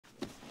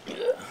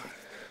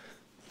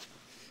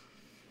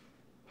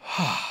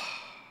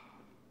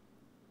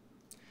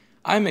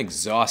I'm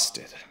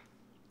exhausted.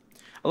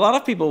 A lot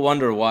of people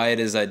wonder why it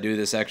is I do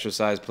this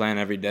exercise plan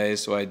every day.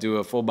 So I do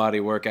a full body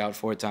workout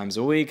 4 times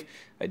a week.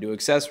 I do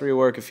accessory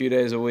work a few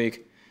days a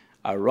week.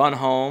 I run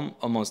home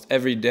almost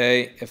every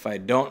day. If I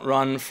don't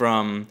run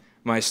from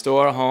my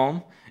store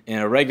home in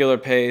a regular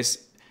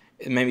pace,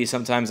 maybe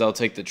sometimes I'll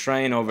take the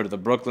train over to the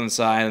Brooklyn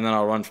side, and then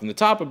I'll run from the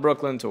top of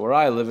Brooklyn to where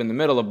I live in the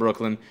middle of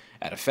Brooklyn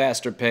at a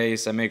faster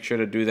pace. I make sure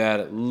to do that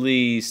at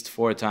least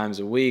 4 times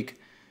a week.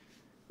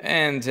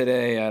 And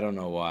today, I don't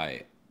know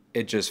why,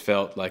 it just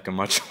felt like a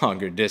much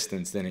longer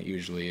distance than it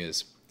usually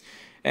is.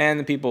 And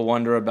the people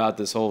wonder about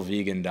this whole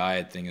vegan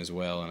diet thing as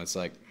well, and it's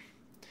like,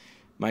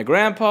 my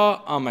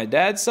grandpa on my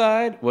dad's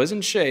side was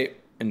in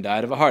shape and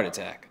died of a heart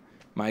attack.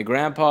 My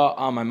grandpa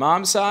on my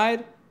mom's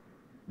side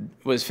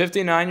was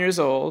 59 years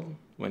old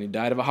when he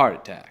died of a heart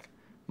attack.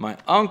 My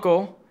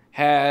uncle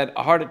had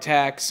a heart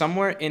attack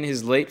somewhere in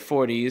his late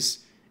 40s,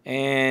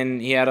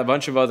 and he had a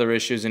bunch of other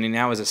issues, and he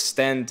now has a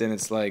stent, and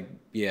it's like,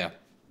 yeah.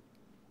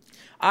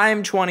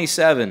 I'm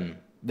 27.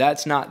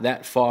 That's not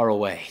that far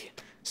away.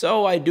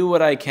 So I do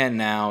what I can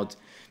now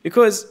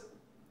because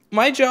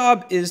my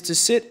job is to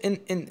sit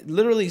and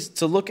literally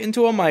to look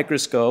into a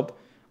microscope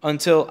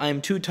until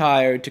I'm too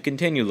tired to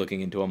continue looking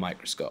into a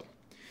microscope.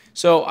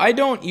 So I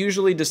don't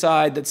usually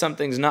decide that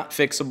something's not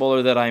fixable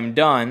or that I'm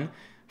done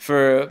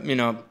for,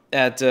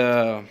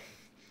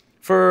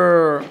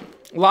 for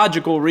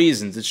logical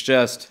reasons. It's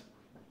just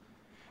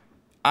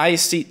I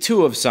see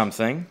 2 of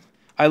something.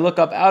 I look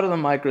up out of the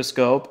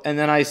microscope, and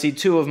then I see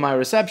 2 of my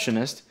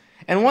receptionists.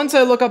 And once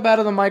I look up out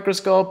of the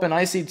microscope and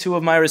I see 2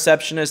 of my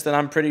receptionists, and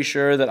I'm pretty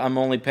sure that I'm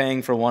only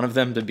paying for one of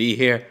them to be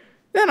here,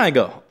 then I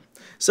go home.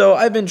 So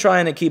I've been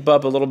trying to keep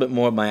up a little bit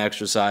more of my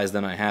exercise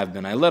than I have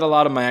been. I let a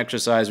lot of my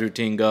exercise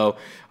routine go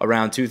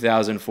around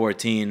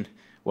 2014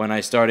 when I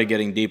started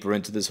getting deeper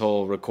into this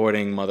whole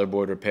recording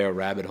motherboard repair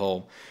rabbit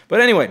hole. But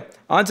anyway,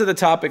 on to the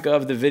topic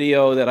of the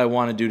video that I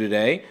want to do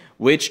today,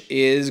 which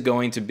is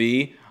going to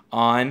be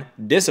on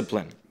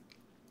discipline.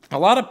 A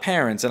lot of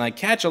parents, and I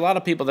catch a lot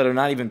of people that are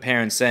not even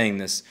parents saying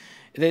this,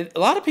 a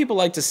lot of people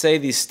like to say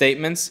these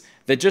statements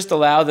that just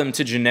allow them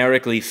to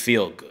generically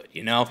feel good,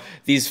 you know?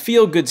 These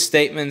feel-good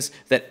statements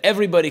that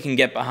everybody can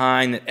get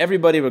behind, that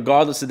everybody,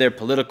 regardless of their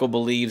political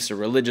beliefs or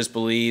religious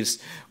beliefs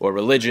or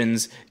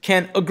religions,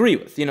 can agree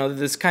with. You know,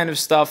 this kind of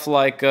stuff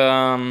like,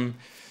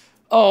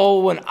 oh,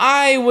 when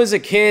I was a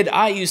kid,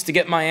 I used to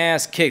get my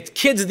ass kicked.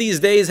 Kids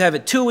these days have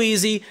it too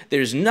easy.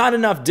 There's not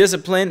enough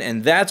discipline,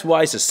 and that's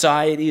why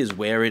society is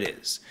where it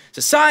is.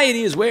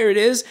 Society is where it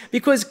is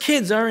because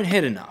kids aren't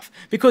hit enough,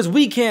 because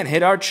we can't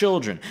hit our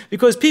children,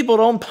 because people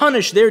don't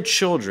punish their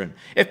children.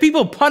 If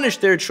people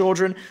punished their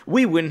children,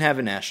 we wouldn't have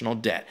a national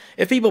debt.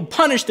 If people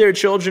punished their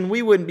children,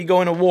 we wouldn't be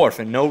going to war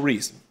for no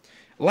reason.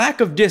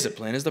 Lack of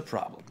discipline is the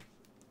problem.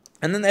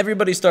 And then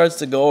everybody starts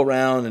to go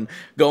around and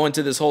go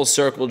into this whole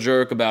circle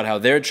jerk about how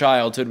their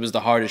childhood was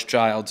the hardest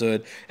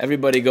childhood.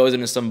 Everybody goes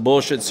into some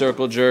bullshit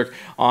circle jerk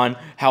on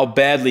how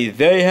badly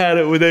they had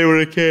it when they were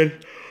a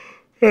kid,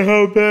 and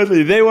how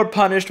badly they were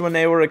punished when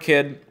they were a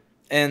kid.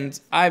 And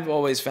I've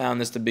always found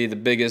this to be the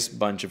biggest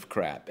bunch of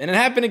crap. And it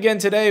happened again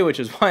today,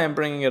 which is why I'm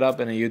bringing it up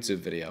in a YouTube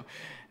video.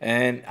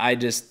 And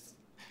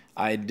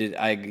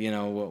you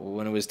know,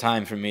 when it was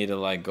time for me to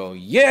like go,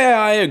 yeah,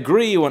 I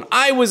agree, when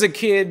I was a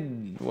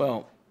kid,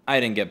 well, I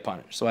didn't get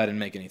punished, so I didn't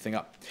make anything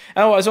up.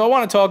 And so I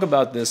want to talk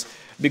about this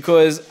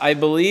because I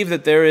believe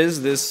that there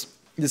is this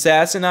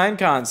asinine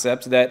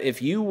concept that if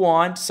you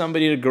want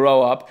somebody to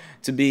grow up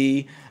to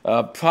be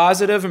a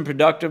positive and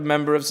productive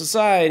member of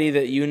society,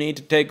 that you need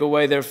to take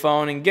away their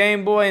phone and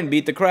Game Boy and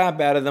beat the crap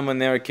out of them when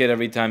they're a kid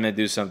every time they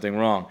do something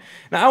wrong.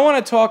 Now, I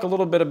want to talk a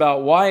little bit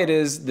about why it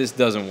is this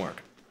doesn't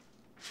work.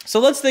 So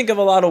let's think of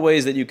a lot of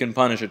ways that you can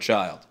punish a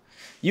child.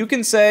 You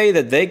can say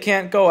that they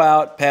can't go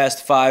out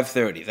past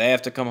 5:30. They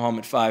have to come home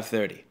at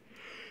 5:30.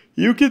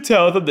 You could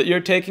tell them that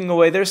you're taking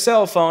away their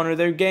cell phone or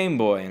their Game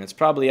Boy, and it's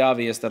probably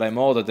obvious that I'm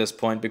old at this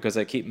point because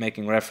I keep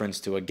making reference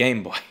to a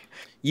Game Boy.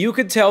 You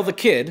could tell the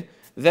kid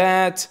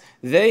that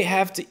they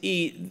have to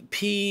eat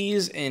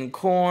peas and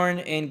corn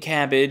and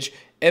cabbage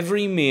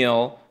every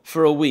meal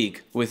for a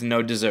week with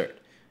no dessert.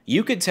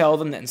 You could tell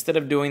them that instead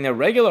of doing their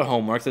regular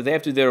homework, that they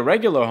have to do their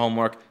regular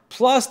homework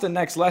plus the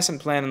next lesson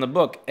plan in the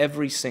book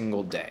every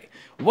single day.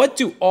 What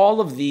do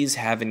all of these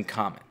have in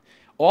common?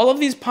 All of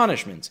these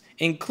punishments,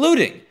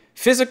 including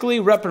physically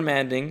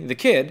reprimanding the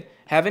kid,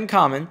 have in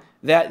common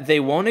that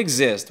they won't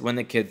exist when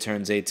the kid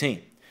turns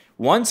 18.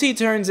 Once he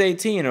turns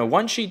 18 or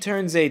once she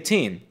turns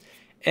 18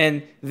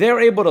 and they're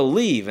able to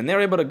leave and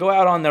they're able to go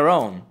out on their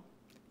own,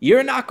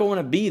 you're not going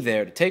to be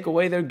there to take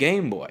away their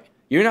Game Boy.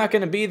 You're not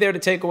going to be there to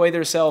take away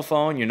their cell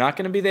phone. You're not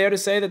going to be there to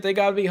say that they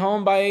got to be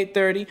home by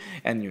 8:30.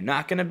 And you're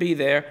not going to be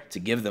there to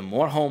give them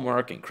more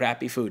homework and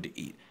crappy food to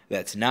eat.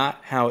 That's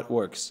not how it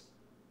works.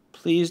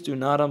 Please do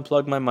not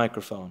unplug my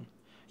microphone.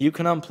 You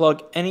can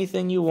unplug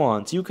anything you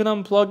want. You can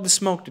unplug the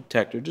smoke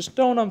detector. Just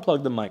don't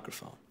unplug the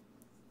microphone.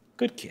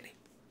 Good kitty.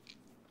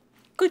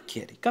 Good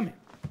kitty. Come here.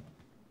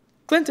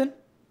 Clinton.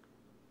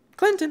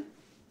 Clinton.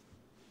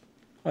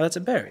 Oh, that's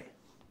a berry.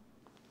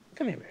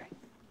 Come here, berry.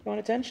 You want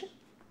attention?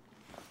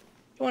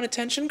 You want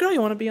attention, girl?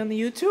 You want to be on the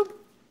YouTube?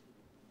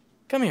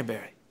 Come here,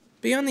 Barry.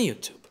 Be on the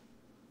YouTube.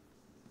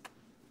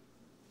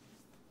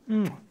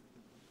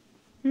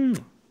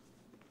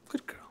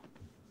 Good girl.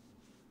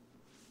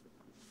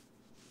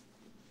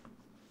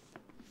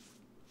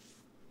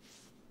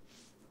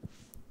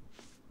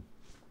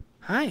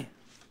 Hi.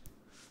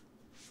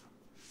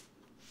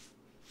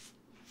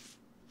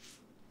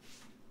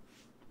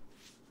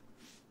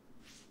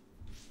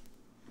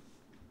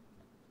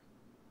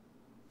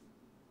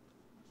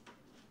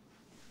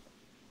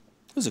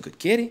 Who's a good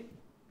kitty?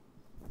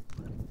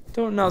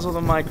 Don't nuzzle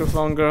the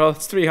microphone, girl.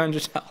 It's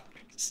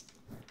 $300.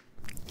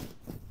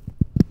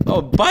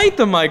 Oh, bite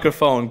the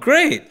microphone.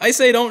 Great. I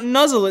say don't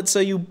nuzzle it, so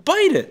you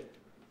bite it.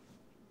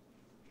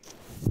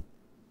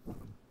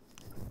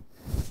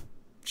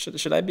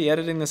 Should I be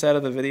editing this out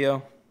of the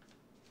video?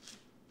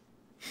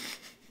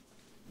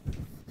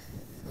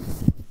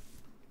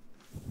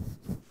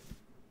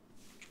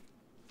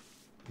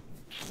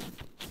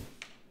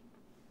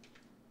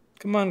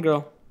 Come on,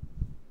 girl.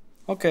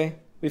 Okay,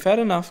 we've had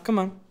enough. Come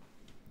on.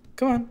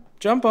 Come on,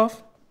 jump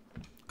off.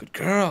 Good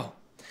girl.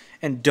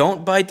 And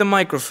don't bite the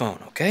microphone,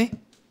 okay?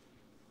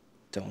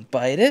 Don't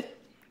bite it.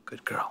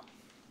 Good girl.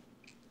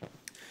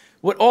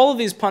 What all of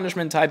these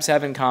punishment types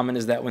have in common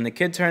is that when the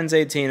kid turns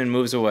 18 and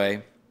moves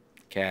away,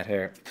 cat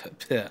hair,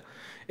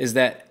 is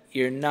that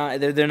they're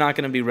not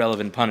going to be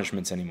relevant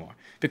punishments anymore.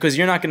 Because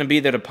you're not going to be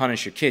there to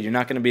punish your kid. You're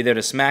not going to be there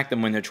to smack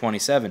them when they're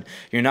 27.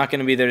 You're not going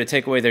to be there to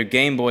take away their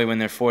Game Boy when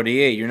they're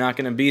 48. You're not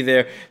going to be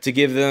there to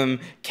give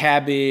them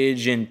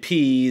cabbage and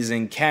peas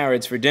and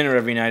carrots for dinner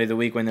every night of the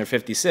week when they're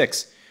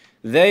 56.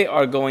 They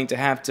are going to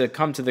have to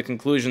come to the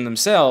conclusion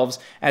themselves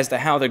as to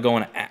how they're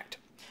going to act.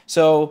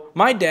 So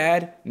my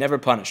dad never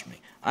punished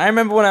me. I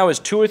remember when I was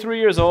 2 or 3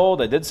 years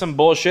old, I did some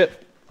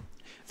bullshit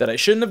that I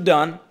shouldn't have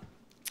done,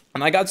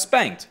 and I got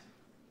spanked.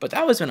 But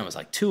that was when I was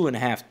like 2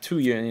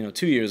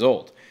 years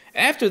old.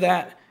 After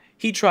that,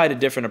 he tried a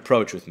different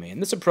approach with me,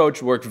 and this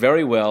approach worked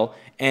very well.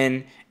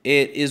 And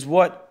it is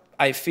what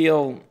I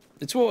feel.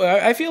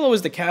 I feel it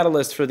was the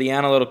catalyst for the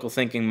analytical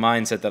thinking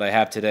mindset that I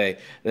have today,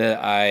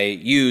 that I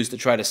use to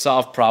try to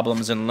solve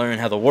problems and learn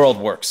how the world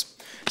works.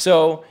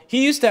 So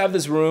he used to have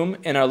this room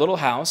in our little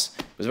house.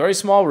 It was a very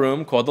small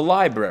room called the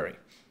library,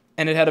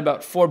 and it had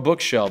about 4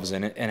 bookshelves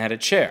in it and had a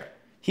chair.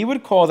 He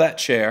would call that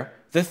chair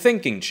the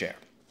thinking chair.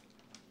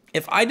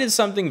 If I did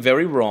something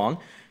very wrong,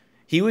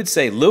 he would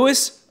say,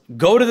 "Lewis,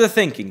 go to the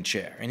thinking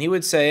chair." And he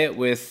would say it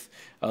with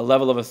a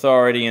level of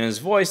authority in his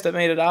voice that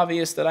made it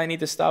obvious that I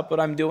need to stop what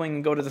I'm doing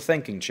and go to the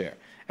thinking chair.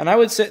 And I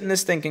would sit in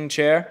this thinking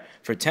chair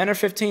for 10 or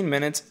 15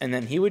 minutes, and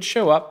then he would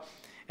show up,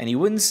 and he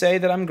wouldn't say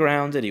that I'm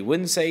grounded. He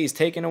wouldn't say he's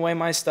taking away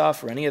my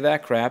stuff or any of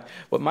that crap.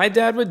 What my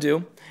dad would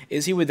do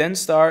is he would then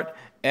start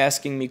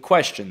asking me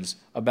questions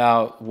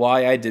about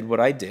why I did what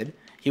I did.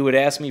 He would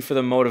ask me for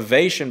the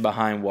motivation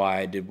behind why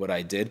I did what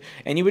I did,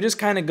 and he would just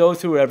kind of go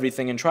through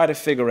everything and try to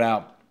figure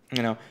out,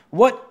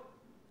 what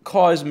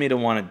caused me to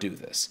want to do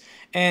this.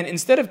 And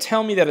instead of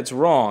telling me that it's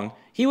wrong,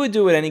 he would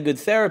do what any good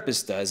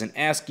therapist does and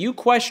ask you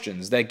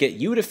questions that get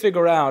you to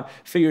figure out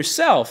for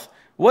yourself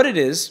what it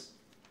is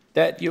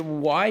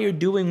why you're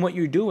doing what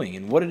you're doing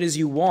and what it is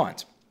you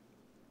want.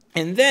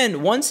 And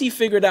then once he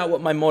figured out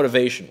what my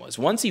motivation was,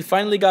 once he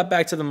finally got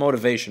back to the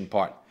motivation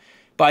part,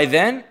 by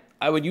then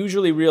I would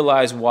usually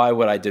realize why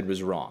what I did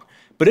was wrong.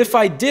 But if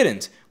I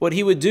didn't, what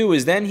he would do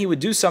is then he would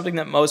do something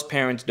that most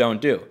parents don't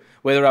do.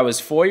 Whether I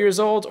was 4 years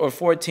old or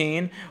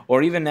 14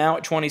 or even now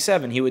at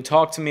 27, he would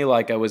talk to me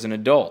like I was an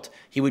adult.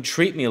 He would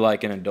treat me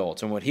like an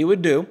adult. And what he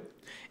would do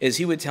is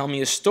he would tell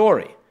me a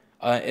story.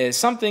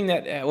 Something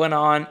that went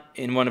on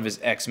in one of his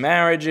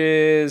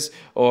ex-marriages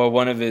or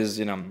one of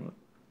his,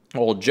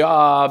 old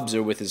jobs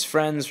or with his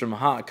friends from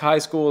high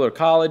school or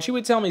college. He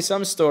would tell me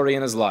some story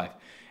in his life.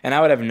 And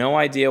I would have no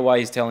idea why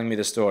he's telling me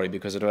the story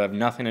because it would have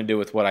nothing to do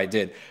with what I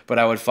did. But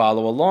I would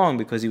follow along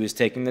because he was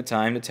taking the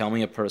time to tell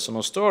me a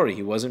personal story.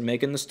 He wasn't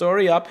making the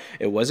story up.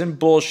 It wasn't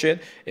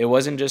bullshit. It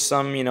wasn't just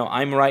some,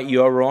 I'm right,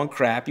 you're wrong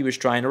crap. He was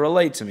trying to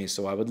relate to me,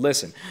 so I would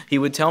listen. He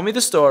would tell me the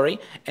story,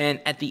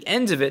 and at the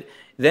end of it,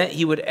 then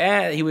he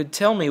would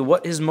tell me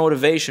what his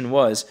motivation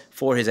was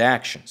for his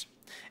actions.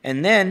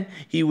 And then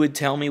he would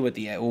tell me what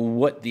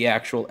the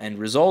actual end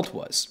result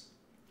was.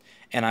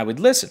 And I would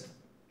listen.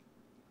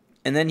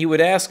 And then he would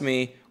ask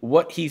me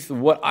what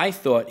I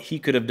thought he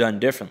could have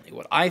done differently,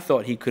 what I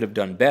thought he could have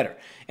done better.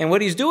 And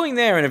what he's doing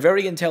there in a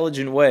very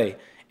intelligent way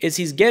is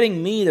he's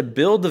getting me to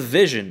build the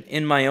vision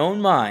in my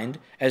own mind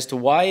as to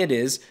why it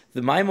is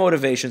that my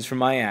motivations for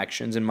my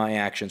actions and my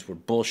actions were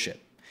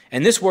bullshit.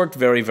 And this worked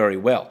very, very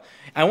well.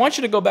 I want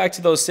you to go back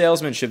to those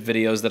salesmanship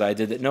videos that I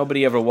did that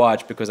nobody ever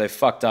watched because I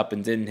fucked up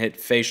and didn't hit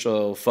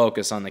facial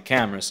focus on the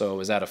camera, so it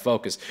was out of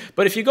focus.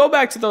 But if you go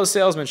back to those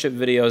salesmanship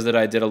videos that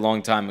I did a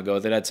long time ago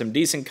that had some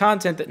decent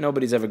content that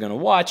nobody's ever going to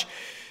watch,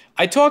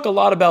 I talk a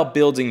lot about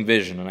building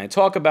vision, and I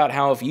talk about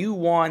how if you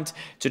want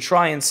to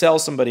try and sell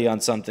somebody on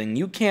something,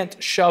 you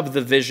can't shove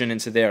the vision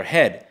into their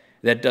head.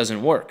 That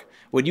doesn't work.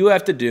 What you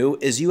have to do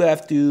is you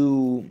have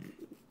to...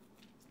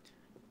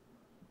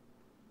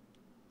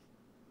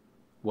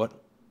 What?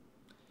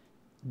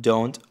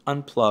 Don't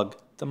unplug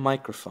the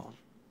microphone.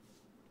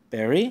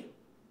 Barry?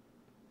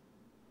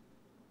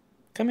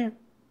 Come here.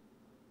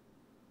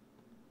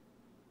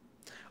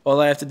 All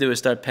I have to do is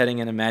start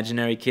petting an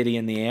imaginary kitty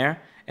in the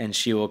air, and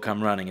she will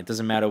come running. It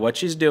doesn't matter what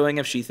she's doing.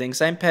 If she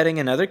thinks I'm petting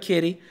another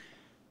kitty,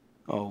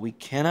 oh, we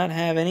cannot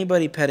have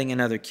anybody petting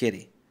another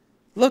kitty.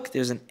 Look,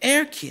 there's an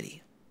air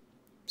kitty.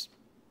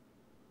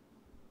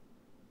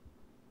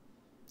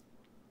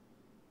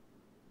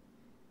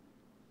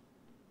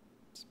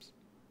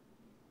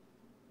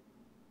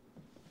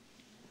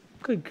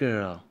 Good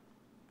girl.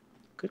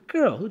 Good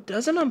girl. Who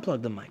doesn't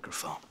unplug the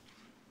microphone?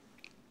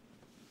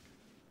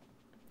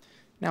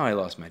 Now I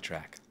lost my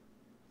track.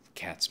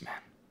 Cats, man.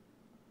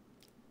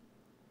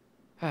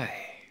 Hi.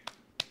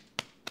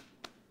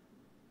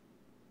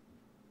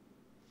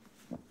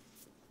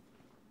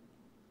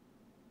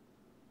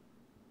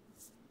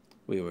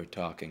 We were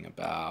talking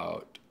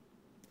about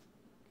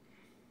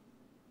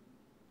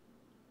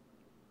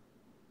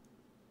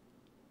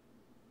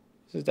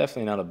this is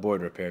definitely not a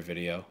board repair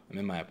video. I'm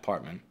in my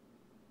apartment.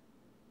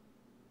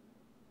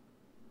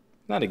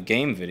 Not a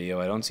game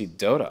video. I don't see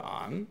Dota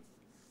on.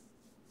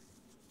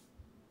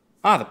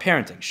 Ah, the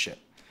parenting shit.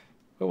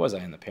 Where was I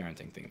in the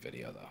parenting thing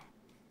video, though?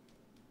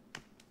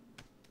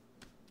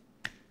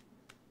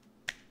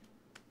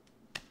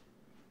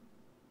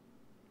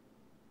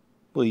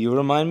 Will you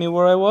remind me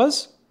where I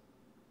was?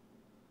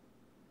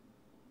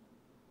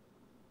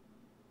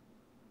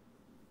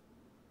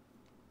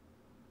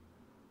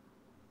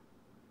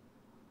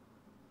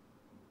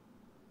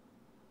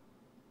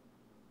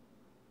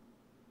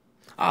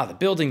 Ah, the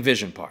building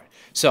vision part.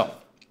 So,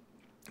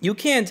 you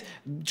can't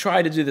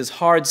try to do this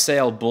hard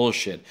sale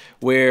bullshit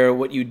where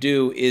what you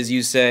do is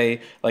you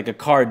say, like a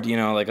car, you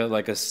know,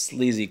 like a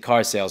sleazy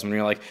car salesman,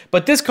 you're like,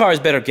 but this car has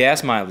better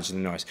gas mileage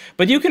than yours.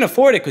 But you can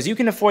afford it because you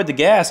can afford the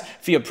gas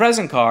for your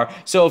present car.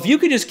 So if you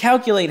could just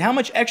calculate how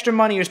much extra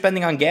money you're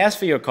spending on gas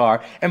for your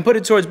car and put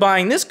it towards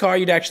buying this car,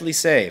 you'd actually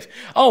save.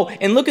 Oh,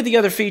 and look at the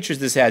other features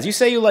this has. You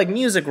say you like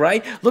music,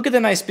 right? Look at the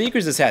nice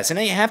speakers this has. And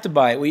now you have to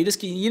buy it. Well,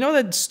 you know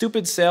that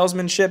stupid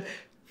salesmanship?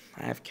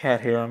 I have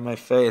cat hair on my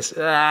face.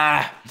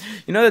 Ah,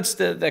 you know that's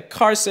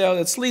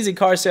that sleazy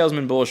car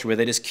salesman bullshit where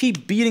they just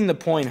keep beating the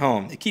point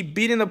home. They keep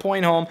beating the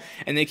point home,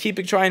 and they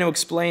keep trying to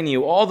explain to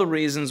you all the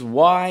reasons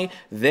why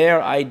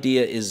their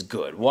idea is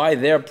good, why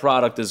their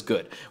product is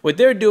good. What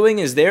they're doing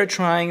is they're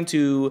trying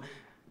to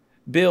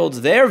build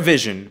their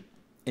vision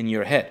in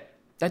your head.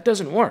 That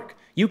doesn't work.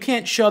 You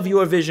can't shove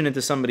your vision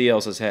into somebody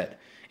else's head.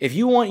 If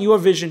you want your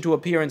vision to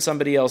appear in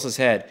somebody else's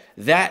head,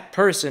 that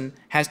person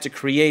has to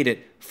create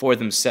it for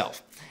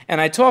themselves. And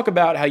I talk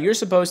about how you're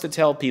supposed to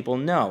tell people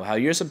no, how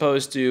you're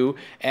supposed to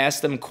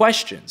ask them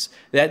questions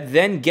that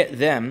then get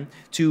them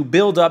to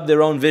build up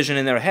their own vision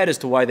in their head as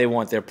to why they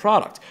want their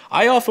product.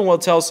 I often will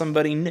tell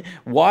somebody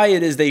why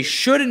it is they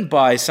shouldn't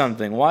buy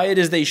something, why it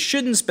is they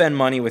shouldn't spend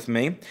money with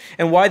me,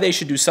 and why they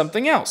should do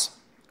something else.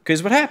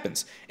 Because what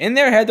happens? In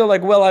their head, they're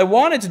like, well, I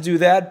wanted to do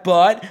that,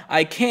 but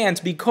I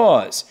can't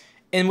because.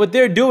 And what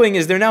they're doing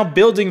is they're now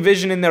building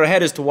vision in their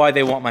head as to why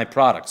they want my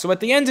product. So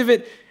at the end of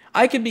it,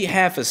 I could be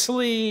half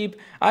asleep,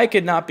 I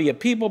could not be a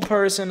people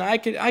person, I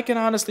can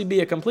honestly be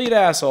a complete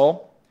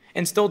asshole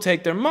and still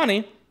take their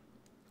money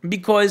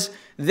because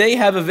they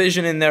have a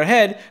vision in their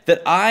head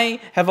that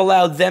I have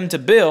allowed them to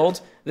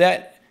build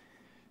that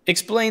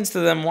explains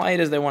to them why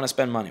it is they want to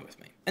spend money with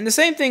me. And the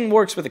same thing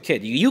works with a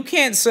kid. You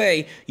can't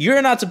say,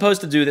 you're not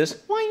supposed to do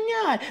this. Why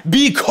not?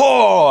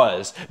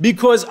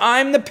 Because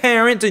I'm the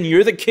parent and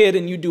you're the kid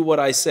and you do what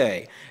I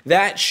say.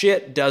 That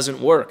shit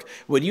doesn't work.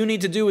 What you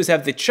need to do is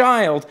have the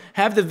child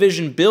have the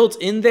vision built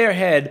in their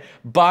head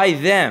by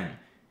them.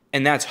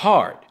 And that's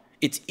hard.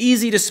 It's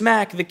easy to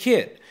smack the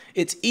kid.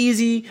 It's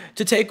easy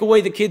to take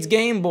away the kid's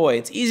Game Boy.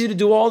 It's easy to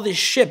do all this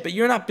shit, but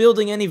you're not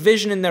building any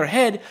vision in their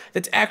head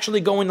that's actually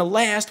going to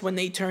last when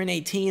they turn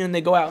 18 and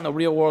they go out in the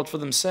real world for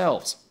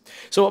themselves.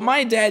 So what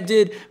my dad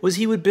did was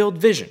he would build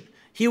vision.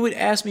 He would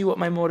ask me what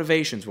my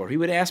motivations were. He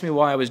would ask me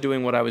why I was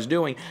doing what I was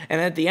doing.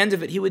 And at the end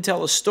of it, he would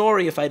tell a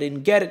story if I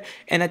didn't get it.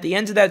 And at the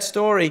end of that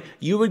story,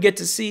 you would get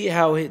to see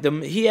how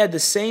he had the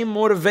same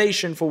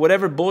motivation for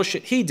whatever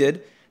bullshit he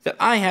did that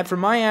I had for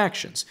my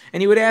actions.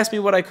 And he would ask me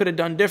what I could have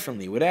done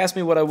differently. He would ask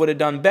me what I would have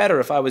done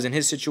better if I was in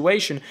his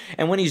situation.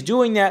 And when he's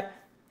doing that,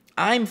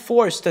 I'm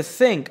forced to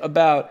think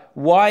about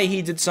why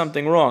he did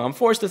something wrong. I'm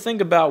forced to think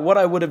about what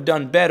I would have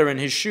done better in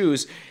his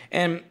shoes.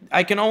 And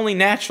I can only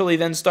naturally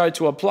then start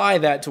to apply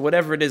that to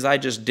whatever it is I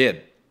just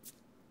did.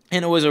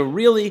 And it was a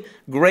really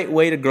great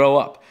way to grow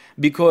up.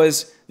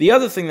 Because the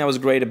other thing that was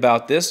great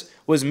about this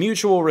was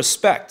mutual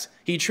respect.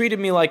 He treated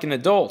me like an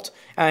adult.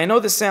 And I know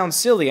this sounds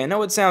silly. I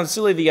know it sounds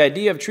silly, the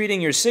idea of treating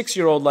your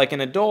 6-year-old like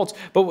an adult.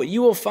 But what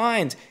you will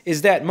find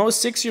is that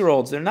most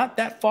 6-year-olds, they're not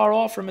that far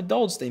off from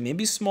adults. They may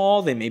be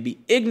small. They may be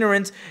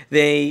ignorant.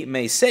 They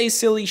may say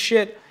silly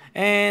shit.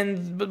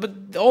 But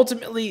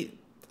ultimately,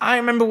 I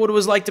remember what it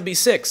was like to be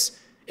 6.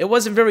 It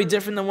wasn't very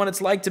different than what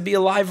it's like to be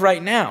alive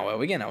right now.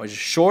 Again, I was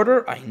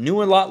shorter. I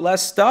knew a lot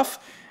less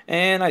stuff.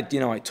 and I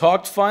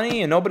talked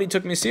funny and nobody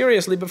took me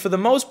seriously, but for the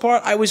most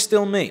part, I was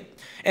still me.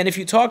 And if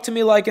you talk to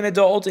me like an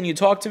adult and you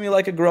talk to me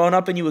like a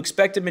grown-up and you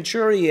expected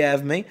maturity out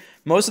of me,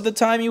 most of the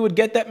time you would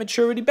get that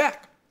maturity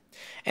back.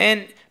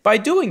 And by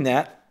doing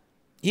that,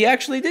 he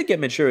actually did get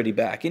maturity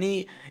back, and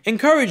he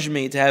encouraged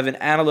me to have an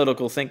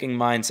analytical thinking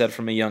mindset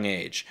from a young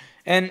age.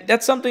 And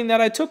that's something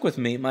that I took with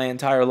me my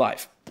entire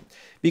life.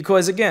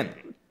 Because again,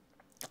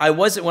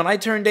 when I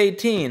turned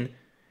 18,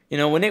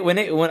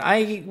 when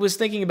I was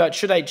thinking about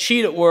should I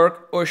cheat at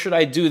work or should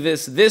I do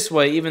this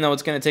way, even though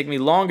it's going to take me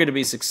longer to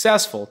be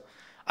successful,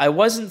 I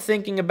wasn't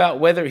thinking about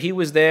whether he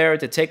was there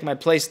to take my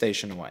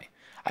PlayStation away.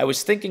 I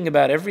was thinking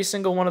about every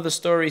single one of the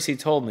stories he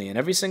told me and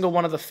every single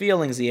one of the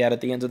feelings he had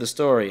at the end of the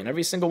story and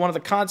every single one of the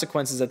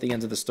consequences at the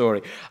end of the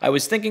story. I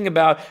was thinking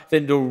about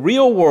the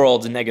real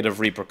world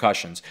negative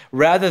repercussions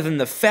rather than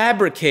the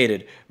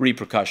fabricated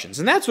repercussions.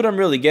 And that's what I'm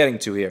really getting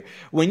to here.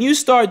 When you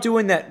start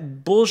doing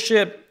that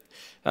bullshit,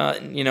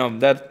 that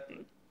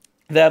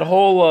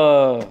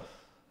whole,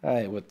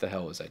 what the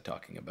hell was I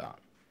talking about?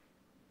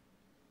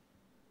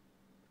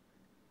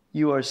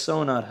 You are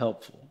so not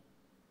helpful.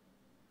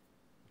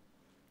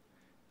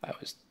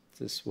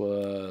 This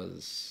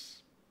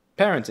was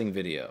parenting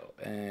video,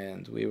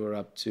 and we were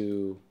up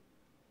to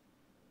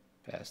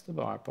past the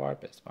bar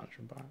part, past the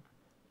sponsoring part.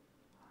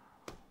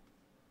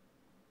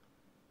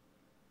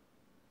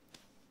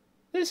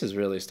 This is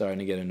really starting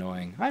to get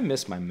annoying. I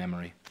miss my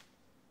memory.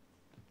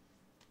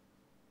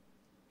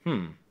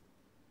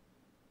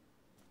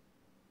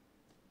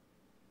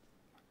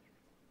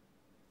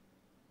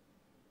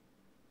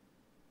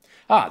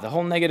 The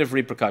whole negative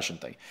repercussion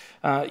thing.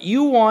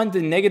 You want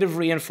the negative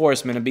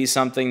reinforcement to be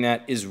something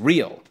that is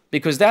real,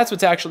 because that's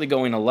what's actually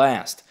going to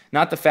last,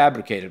 not the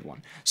fabricated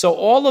one. So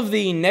all of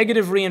the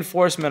negative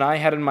reinforcement I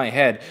had in my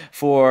head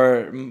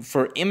for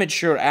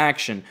immature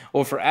action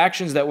or for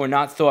actions that were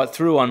not thought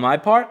through on my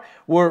part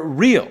were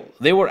real.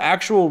 They were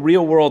actual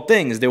real-world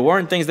things. They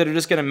weren't things that are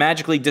just going to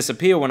magically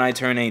disappear when I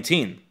turn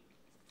 18.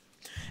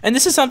 And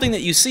this is something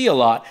that you see a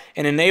lot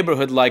in a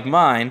neighborhood like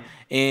mine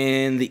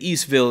in the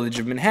East Village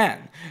of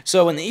Manhattan.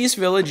 So in the East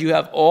Village, you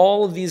have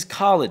all of these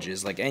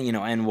colleges, like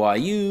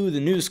NYU, the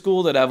new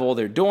school that have all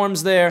their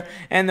dorms there,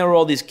 and there are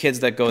all these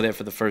kids that go there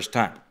for the first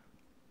time.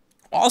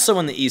 Also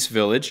in the East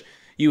Village,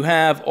 you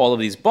have all of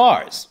these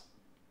bars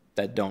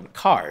that don't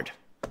card,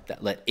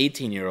 that let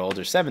 18-year-olds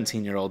or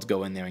 17-year-olds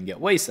go in there and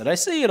get wasted. I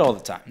see it all the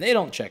time. They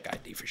don't check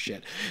ID for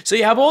shit. So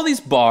you have all these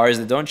bars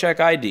that don't check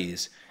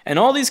IDs, and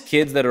all these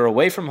kids that are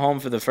away from home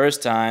for the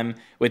first time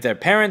with their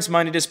parents'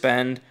 money to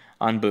spend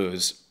on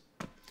booze.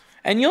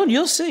 And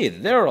you'll see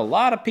that there are a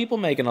lot of people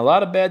making a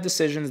lot of bad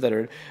decisions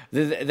that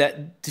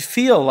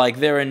feel like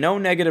there are no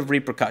negative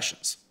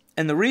repercussions.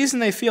 And the reason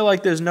they feel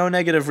like there's no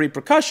negative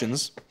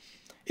repercussions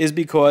is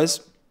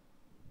because...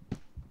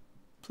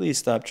 Please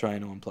stop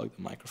trying to unplug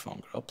the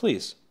microphone, girl.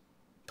 Please.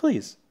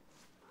 Please.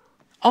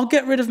 I'll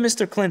get rid of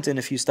Mr. Clinton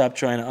if you stop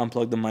trying to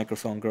unplug the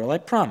microphone, girl. I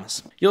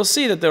promise. You'll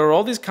see that there are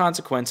all these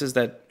consequences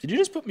that... Did you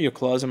just put your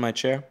claws in my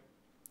chair?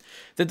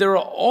 That there are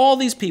all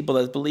these people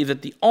that believe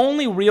that the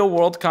only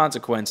real-world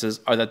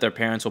consequences are that their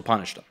parents will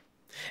punish them.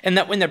 And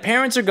that when their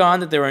parents are gone,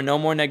 that there are no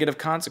more negative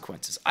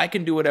consequences. I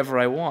can do whatever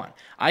I want.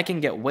 I can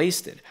get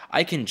wasted.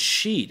 I can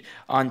cheat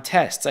on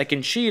tests. I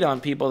can cheat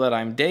on people that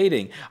I'm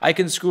dating. I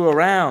can screw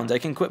around. I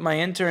can quit my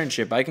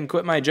internship. I can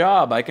quit my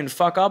job. I can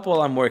fuck up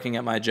while I'm working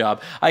at my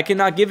job. I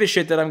cannot give a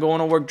shit that I'm going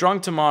to work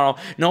drunk tomorrow.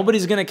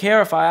 Nobody's going to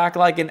care if I act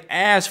like an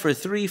ass for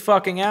 3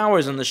 fucking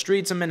hours on the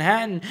streets of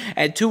Manhattan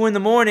at 2 in the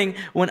morning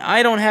when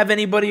I don't have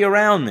anybody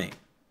around me.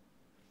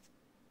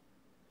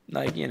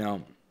 Like,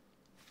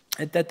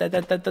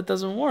 That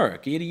doesn't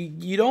work.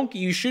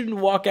 You shouldn't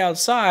walk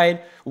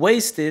outside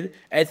wasted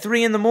at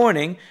 3 in the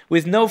morning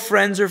with no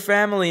friends or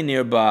family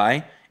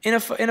nearby in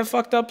a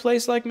fucked up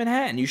place like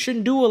Manhattan. You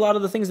shouldn't do a lot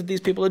of the things that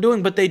these people are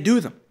doing, but they do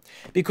them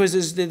because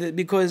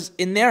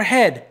in their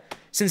head,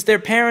 since their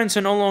parents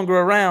are no longer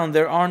around,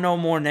 there are no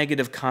more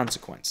negative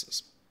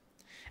consequences,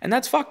 and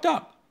that's fucked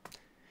up.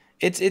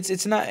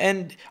 It's not,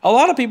 and a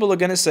lot of people are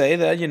going to say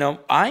that,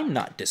 I'm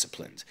not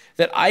disciplined,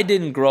 that I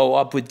didn't grow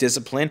up with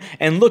discipline,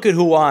 and look at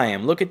who I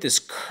am. Look at this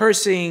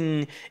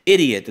cursing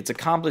idiot that's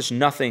accomplished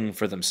nothing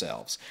for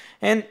themselves.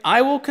 And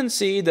I will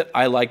concede that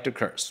I like to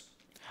curse.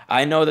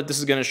 I know that this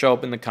is going to show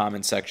up in the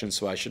comment section,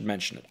 so I should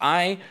mention it.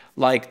 I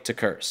like to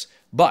curse,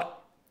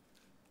 but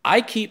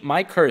I keep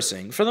my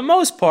cursing, for the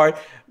most part,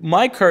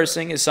 my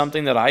cursing is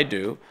something that I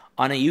do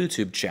on a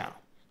YouTube channel,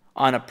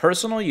 on a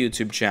personal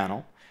YouTube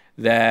channel,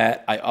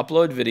 that I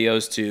upload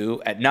videos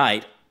to at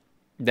night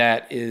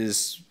that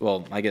is,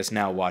 well, I guess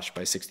now watched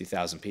by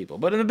 60,000 people.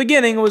 But in the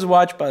beginning, it was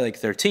watched by like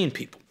 13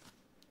 people.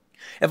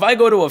 If I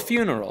go to a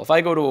funeral, if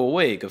I go to a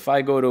wake, if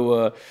I go to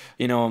a,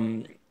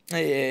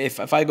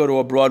 if I go to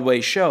a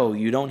Broadway show,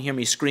 you don't hear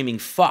me screaming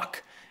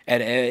fuck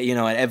at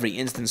every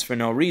instance for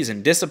no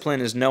reason. Discipline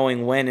is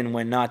knowing when and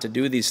when not to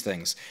do these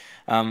things.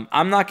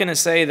 I'm not going to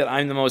say that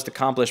I'm the most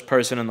accomplished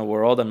person in the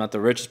world. I'm not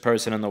the richest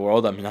person in the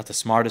world. I'm not the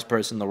smartest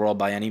person in the world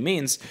by any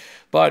means.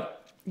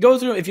 But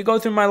if you go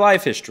through my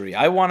life history,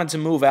 I wanted to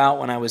move out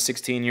when I was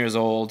 16 years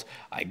old.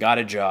 I got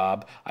a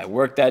job. I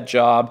worked that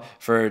job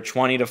for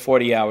 20 to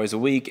 40 hours a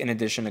week in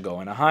addition to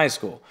going to high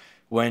school.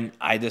 When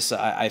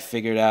I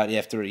figured out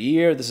after a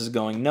year, this is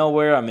going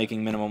nowhere. I'm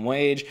making minimum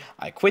wage.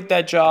 I quit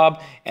that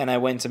job and I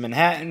went to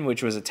Manhattan,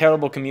 which was a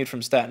terrible commute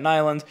from Staten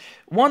Island.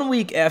 1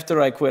 week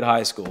after I quit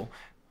high school,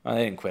 I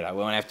didn't quit. I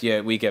went after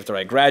a week after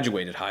I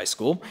graduated high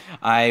school.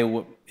 I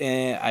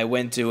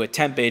went to a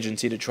temp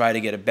agency to try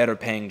to get a better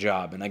paying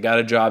job, and I got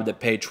a job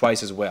that paid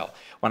twice as well.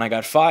 When I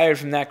got fired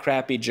from that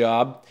crappy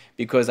job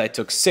because I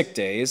took sick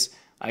days,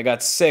 I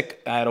got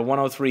sick. I had a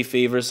 103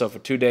 fever, so for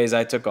 2 days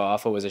I took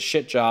off. It was a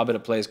shit job at a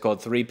place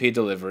called 3P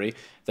Delivery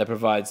that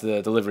provides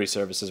the delivery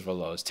services for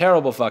Lowe's.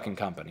 Terrible fucking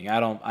company. I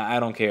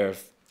don't care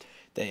if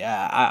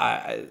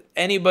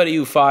anybody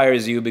who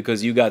fires you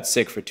because you got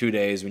sick for 2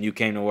 days when you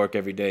came to work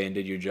every day and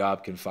did your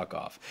job can fuck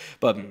off.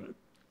 But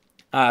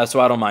so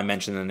I don't mind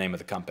mentioning the name of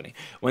the company.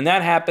 When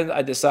that happened,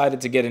 I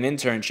decided to get an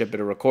internship at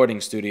a recording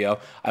studio.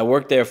 I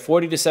worked there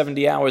 40 to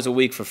 70 hours a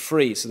week for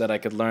free so that I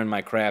could learn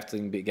my craft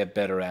and get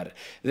better at it.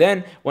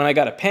 Then, when I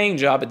got a paying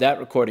job at that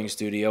recording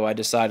studio, I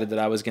decided that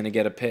I was going to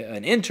get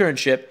an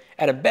internship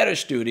at a better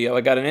studio. I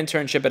got an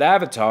internship at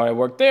Avatar. I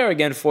worked there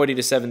again 40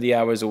 to 70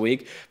 hours a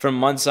week for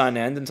months on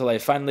end until I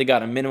finally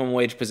got a minimum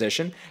wage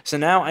position. So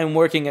now I'm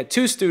working at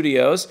 2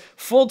 studios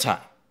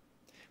full-time.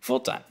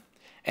 Full-time.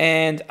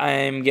 And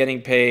I'm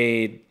getting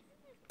paid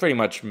pretty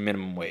much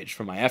minimum wage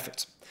for my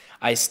efforts.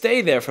 I stay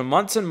there for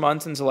months and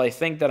months until I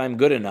think that I'm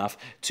good enough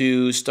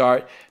to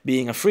start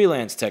being a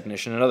freelance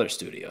technician at other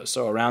studios.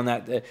 So around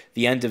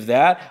the end of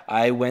that,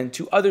 I went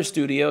to other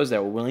studios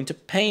that were willing to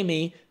pay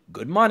me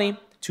good money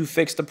to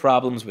fix the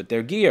problems with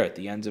their gear. At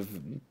the end of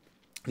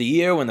the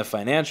year, when the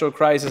financial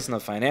crisis and the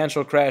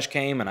financial crash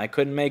came and I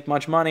couldn't make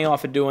much money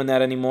off of doing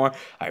that anymore,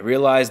 I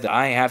realized that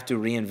I have to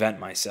reinvent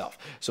myself.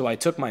 So I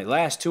took my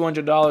last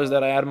 $200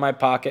 that I had in my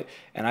pocket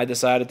and I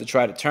decided to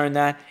try to turn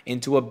that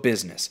into a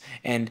business.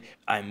 And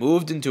I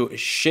moved into a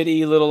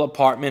shitty little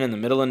apartment in the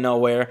middle of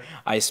nowhere.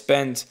 I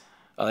spent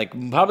like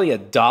probably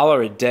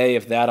 $1 a day,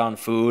 if that, on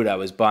food. I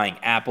was buying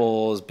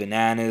apples,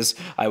 bananas.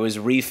 I was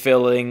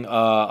refilling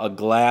a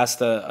glass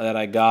that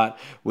I got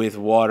with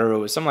water. It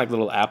was some like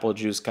little apple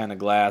juice kind of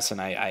glass, and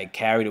I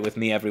carried it with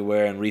me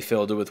everywhere and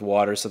refilled it with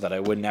water so that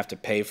I wouldn't have to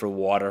pay for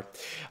water.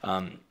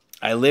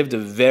 I lived a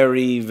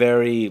very,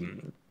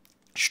 very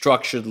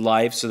structured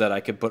life so that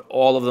I could put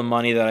all of the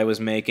money that I was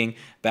making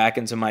back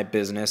into my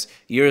business.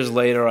 Years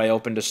later, I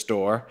opened a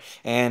store,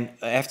 and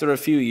after a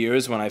few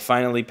years, when I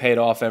finally paid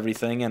off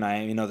everything, and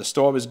the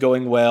store was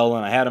going well,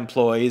 and I had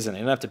employees, and I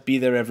didn't have to be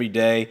there every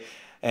day,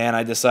 and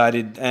I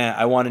decided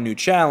I want a new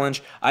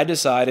challenge. I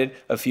decided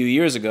a few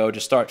years ago to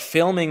start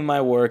filming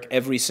my work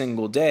every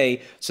single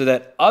day so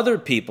that other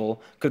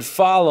people could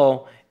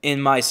follow in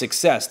my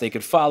success. They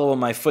could follow in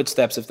my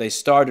footsteps if they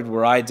started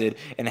where I did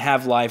and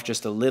have life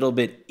just a little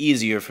bit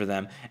easier for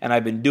them. And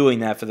I've been doing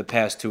that for the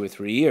past 2 or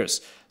 3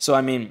 years. So,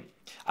 I mean,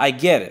 I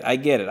get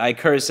it. I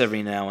curse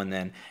every now and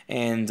then.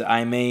 And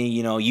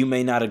you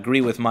may not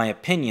agree with my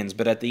opinions,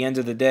 but at the end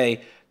of the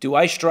day, do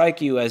I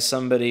strike you as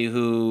somebody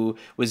who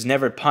was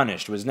never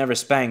punished, was never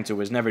spanked, or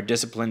was never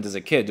disciplined as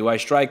a kid? Do I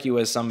strike you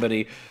as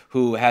somebody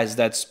who has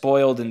that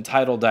spoiled,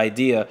 entitled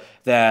idea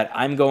that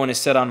I'm going to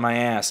sit on my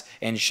ass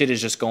and shit is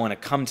just going to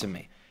come to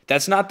me?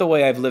 That's not the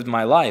way I've lived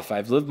my life.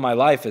 I've lived my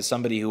life as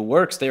somebody who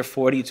works there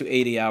 40 to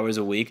 80 hours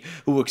a week,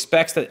 who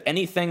expects that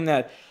anything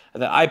that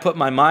I put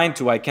my mind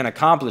to I can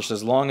accomplish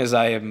as long as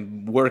I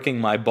am working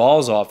my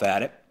balls off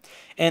at it.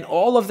 And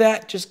all of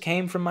that just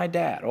came from my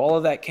dad. All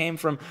of that came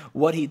from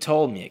what he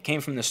told me. It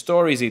came from the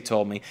stories he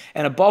told me.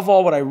 And above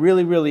all, what I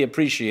really, really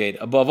appreciate,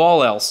 above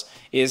all else,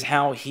 is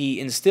how he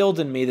instilled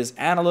in me this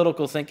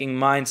analytical thinking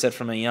mindset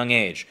from a young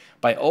age.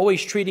 By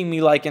always treating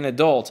me like an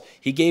adult,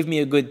 he gave me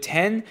a good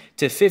 10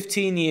 to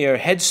 15 year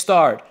head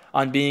start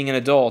on being an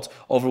adult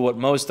over what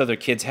most other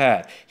kids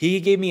had. He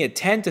gave me a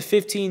 10 to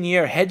 15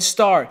 year head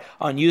start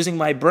on using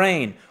my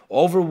brain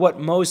over what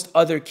most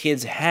other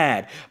kids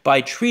had by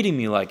treating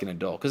me like an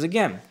adult. Because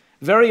again,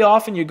 very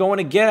often you're going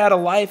to get out of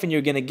life and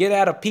you're going to get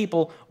out of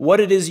people what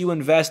it is you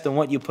invest and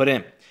what you put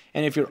in.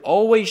 And if you're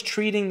always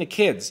treating the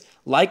kids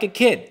like a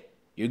kid,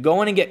 you're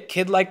going to get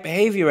kid-like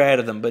behavior out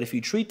of them. But if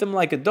you treat them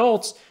like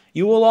adults,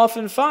 you will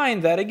often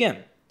find that,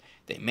 again,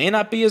 they may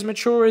not be as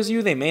mature as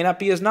you, they may not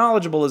be as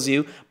knowledgeable as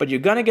you, but you're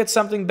going to get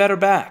something better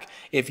back.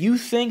 If you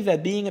think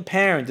that being a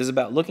parent is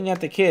about looking at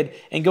the kid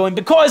and going,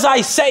 because I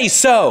say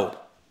so,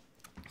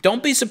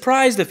 don't be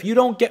surprised if you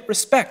don't get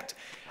respect.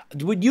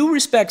 Would you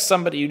respect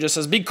somebody who just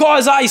says,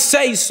 because I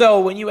say so,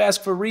 when you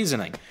ask for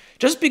reasoning?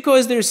 Just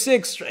because they're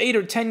 6, or 8,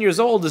 or 10 years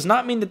old does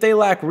not mean that they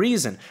lack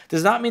reason.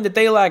 Does not mean that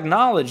they lack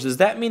knowledge. Does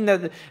that mean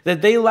that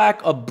they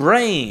lack a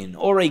brain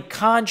or a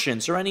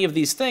conscience or any of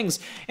these things?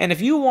 And if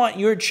you want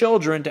your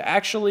children to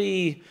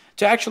actually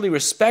to actually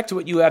respect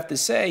what you have to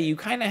say, you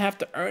kind of have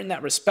to earn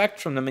that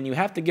respect from them, and you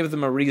have to give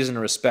them a reason to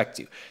respect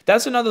you.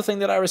 That's another thing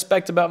that I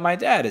respect about my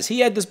dad, is he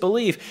had this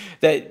belief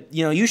that,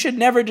 you should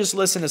never just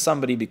listen to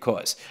somebody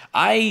because.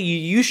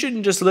 You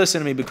shouldn't just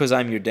listen to me because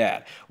I'm your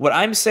dad. What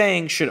I'm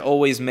saying should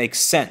always make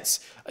sense.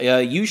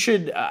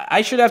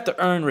 I should have to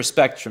earn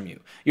respect from you.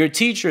 Your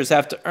teachers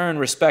have to earn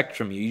respect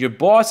from you. Your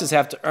bosses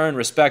have to earn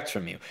respect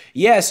from you.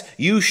 Yes,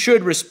 you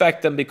should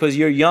respect them because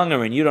you're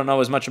younger and you don't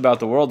know as much about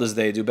the world as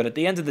they do. But at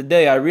the end of the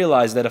day, I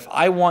realize that if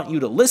I want you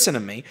to listen to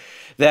me,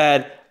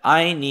 that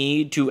I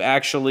need to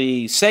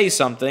actually say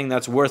something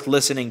that's worth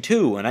listening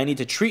to, and I need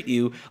to treat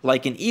you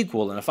like an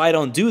equal. And if I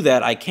don't do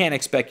that, I can't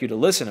expect you to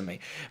listen to me.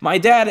 My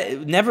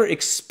dad never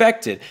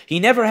expected, he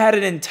never had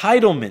an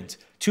entitlement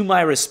to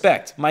my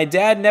respect. My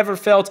dad never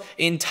felt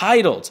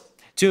entitled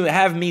to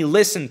have me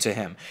listen to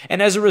him.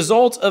 And as a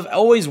result of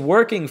always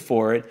working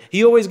for it,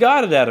 he always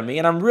got it out of me.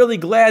 And I'm really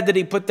glad that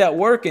he put that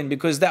work in,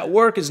 because that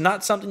work is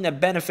not something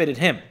that benefited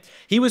him.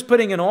 He was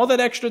putting in all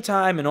that extra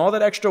time and all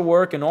that extra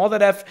work and all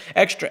that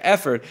extra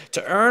effort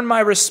to earn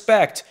my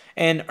respect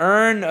and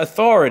earn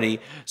authority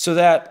so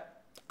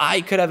that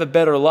I could have a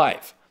better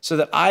life, so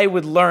that I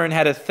would learn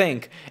how to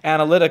think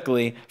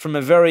analytically from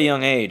a very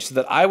young age, so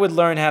that I would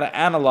learn how to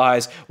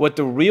analyze what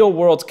the real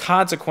world's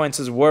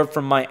consequences were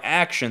from my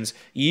actions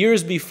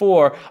years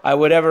before I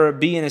would ever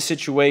be in a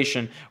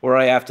situation where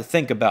I have to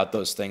think about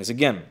those things.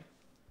 Again,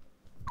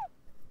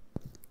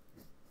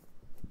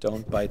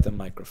 don't bite the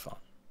microphone.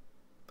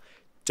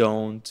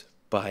 Don't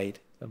bite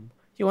them.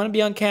 You want to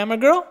be on camera,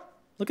 girl?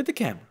 Look at the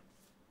camera.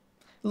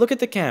 Look at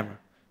the camera.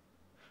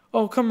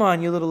 Oh, come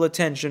on, you little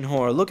attention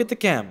whore. Look at the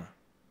camera.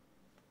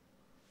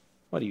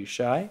 What, are you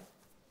shy?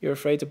 You're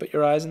afraid to put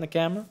your eyes in the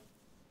camera?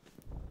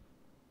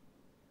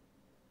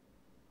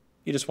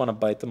 You just want to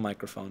bite the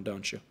microphone,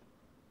 don't you?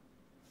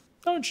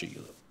 Don't you, you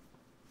little...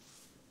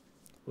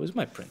 Who's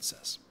my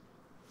princess?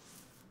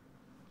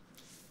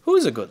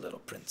 Who's a good little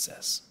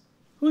princess?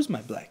 Who's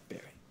my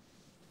blackberry?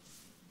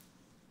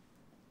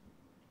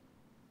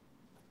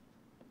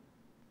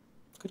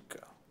 Good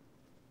girl.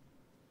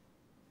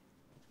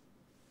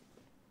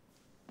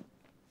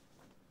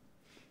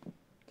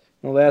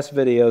 In the last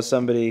video,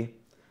 somebody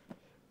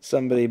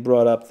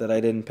brought up that I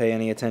didn't pay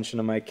any attention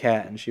to my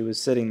cat, and she was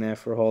sitting there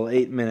for a whole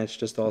 8 minutes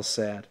just all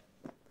sad.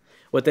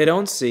 What they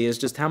don't see is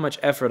just how much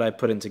effort I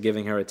put into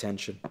giving her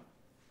attention.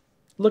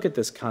 Look at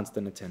this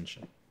constant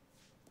attention.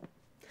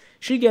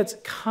 She gets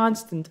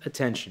constant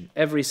attention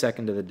every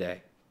second of the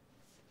day.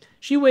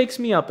 She wakes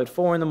me up at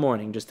 4 in the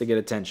morning just to get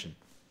attention,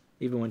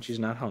 even when she's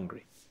not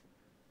hungry.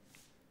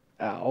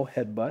 Ow,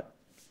 headbutt.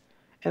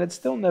 And it's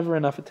still never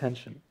enough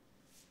attention.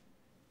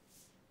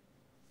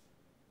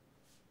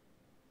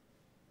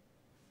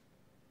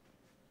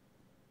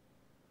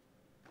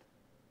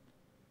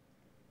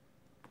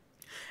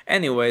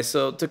 Anyway,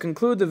 so to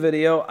conclude the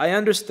video, I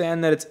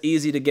understand that it's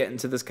easy to get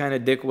into this kind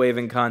of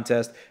dick-waving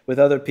contest with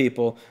other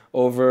people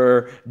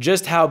over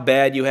just how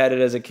bad you had it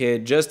as a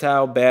kid, just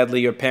how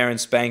badly your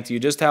parents spanked you,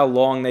 just how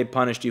long they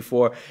punished you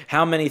for,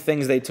 how many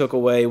things they took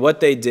away,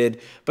 what they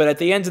did. But at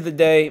the end of the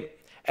day,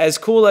 as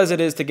cool as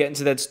it is to get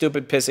into that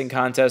stupid pissing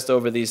contest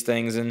over these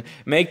things and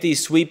make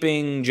these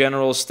sweeping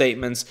general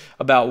statements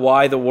about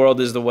why the world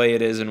is the way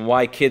it is and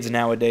why kids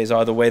nowadays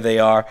are the way they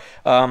are,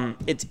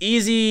 it's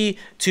easy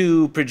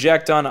to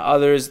project on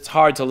others. It's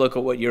hard to look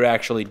at what you're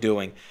actually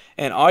doing.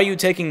 And are you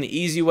taking the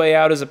easy way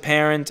out as a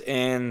parent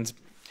and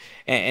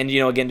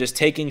again, just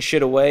taking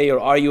shit away, or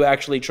are you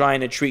actually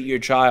trying to treat your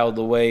child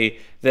the way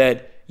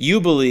that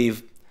you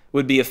believe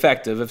would be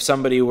effective if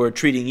somebody were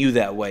treating you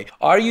that way?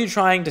 Are you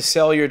trying to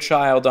sell your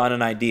child on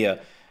an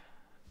idea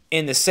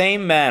in the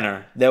same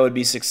manner that would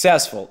be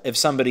successful if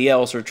somebody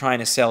else were trying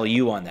to sell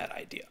you on that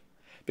idea?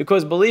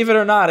 Because believe it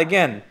or not,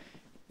 again,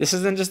 this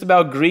isn't just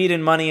about greed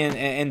and money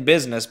and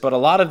business, but a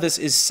lot of this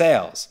is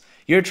sales.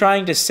 You're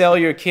trying to sell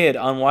your kid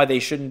on why they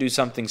shouldn't do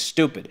something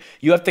stupid.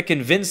 You have to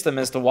convince them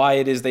as to why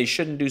it is they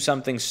shouldn't do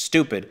something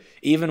stupid,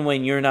 even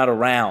when you're not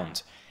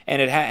around. And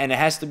it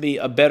has to be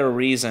a better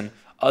reason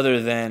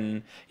other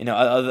than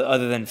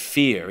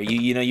fear.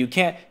 You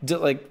can't do,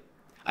 like,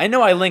 I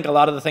know I link a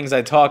lot of the things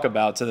I talk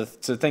about to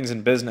things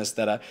in business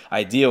that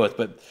I deal with,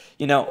 but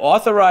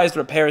authorized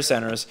repair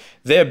centers,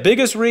 their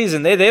biggest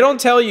reason, they don't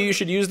tell you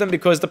should use them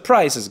because the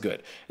price is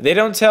good. They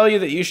don't tell you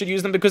that you should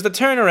use them because the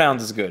turnaround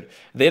is good.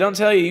 They don't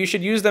tell you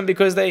should use them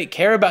because they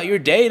care about your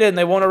data and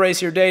they won't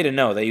erase your data.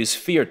 No, they use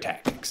fear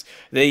tactics.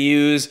 They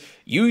use,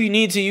 you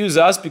need to use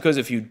us because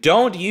if you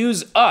don't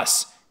use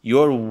us,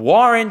 your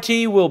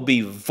warranty will be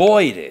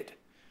voided.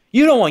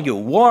 You don't want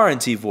your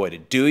warranty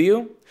voided, do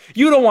you?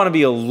 You don't want to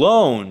be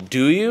alone,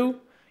 do you?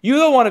 You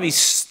don't want to be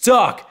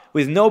stuck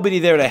with nobody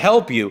there to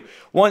help you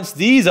once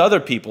these other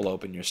people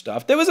open your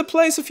stuff. There was a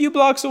place a few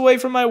blocks away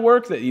from my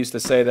work that used to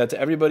say that to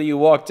everybody who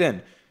walked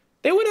in.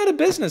 They went out of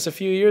business a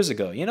few years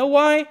ago. You know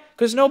why?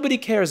 Because nobody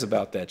cares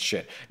about that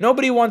shit.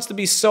 Nobody wants to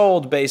be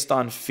sold based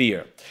on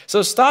fear.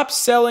 So stop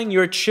selling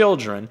your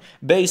children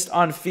based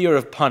on fear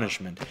of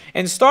punishment,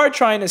 and start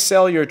trying to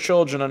sell your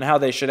children on how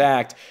they should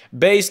act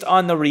based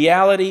on the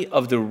reality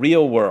of the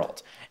real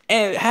world.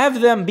 and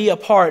have them be a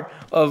part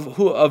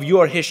of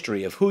your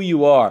history, of who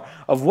you are,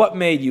 of what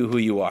made you who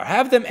you are.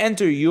 Have them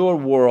enter your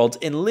world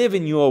and live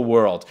in your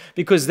world,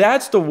 because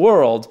that's the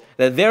world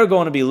that they're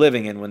going to be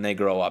living in when they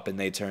grow up and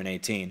they turn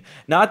 18.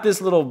 Not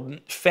this little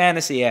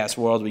fantasy-ass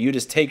world where you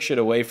just take shit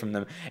away from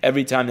them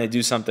every time they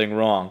do something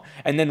wrong,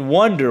 and then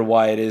wonder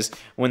why it is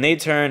when they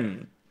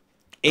turn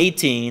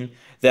 18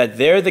 that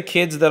they're the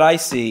kids that I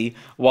see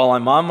while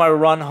I'm on my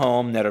run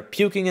home that are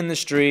puking in the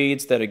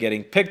streets, that are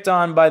getting picked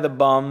on by the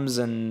bums,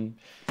 and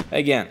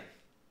again,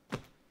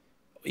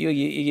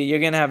 you're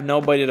going to have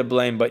nobody to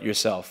blame but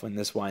yourself when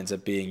this winds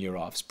up being your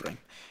offspring.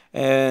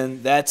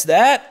 And that's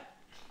that.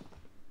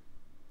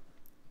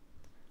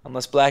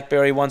 Unless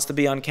BlackBerry wants to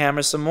be on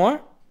camera some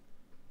more.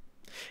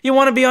 You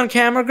want to be on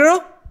camera,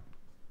 girl?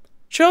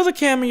 Show the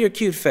camera your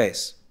cute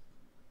face.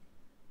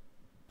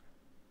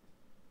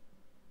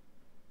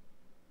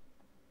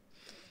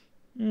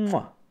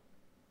 Mwah.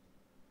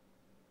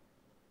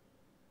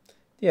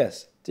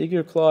 Yes, dig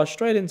your claw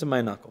straight into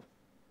my knuckle.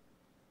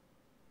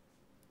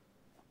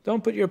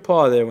 Don't put your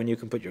paw there when you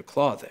can put your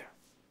claw there.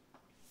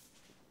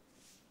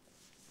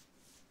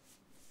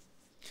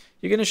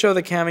 You're going to show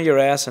the camera your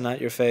ass and not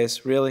your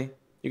face? Really?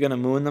 You're going to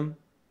moon them?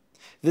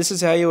 This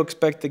is how you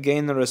expect to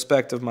gain the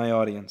respect of my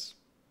audience.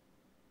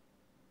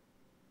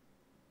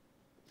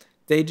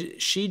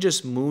 She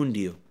just mooned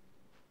you.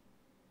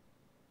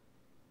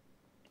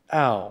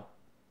 Ow.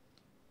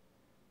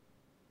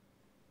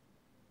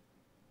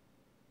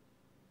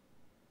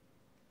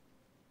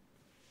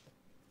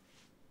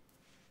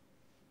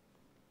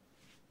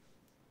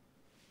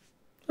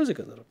 Who's a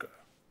good little girl?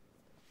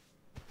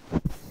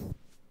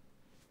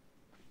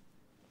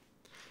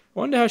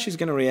 Wonder how she's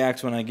going to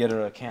react when I get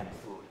her a can of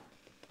food.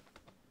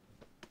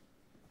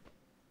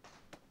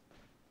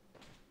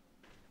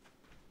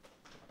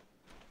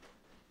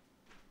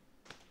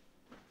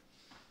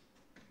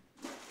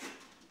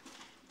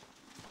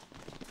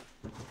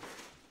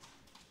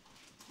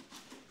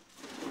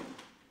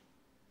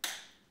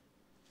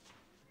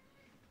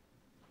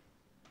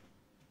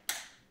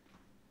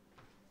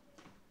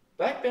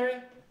 BlackBerry?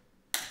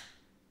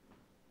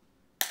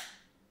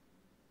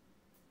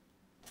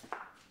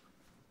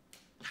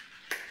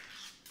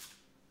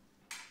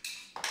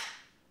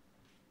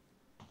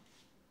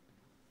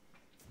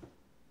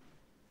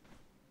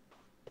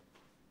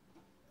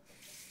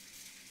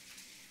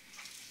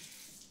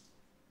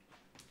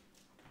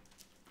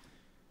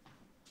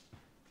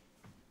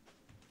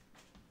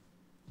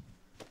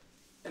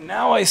 And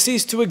now I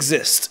cease to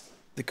exist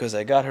because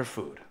I got her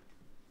food.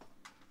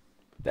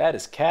 That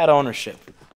is cat ownership.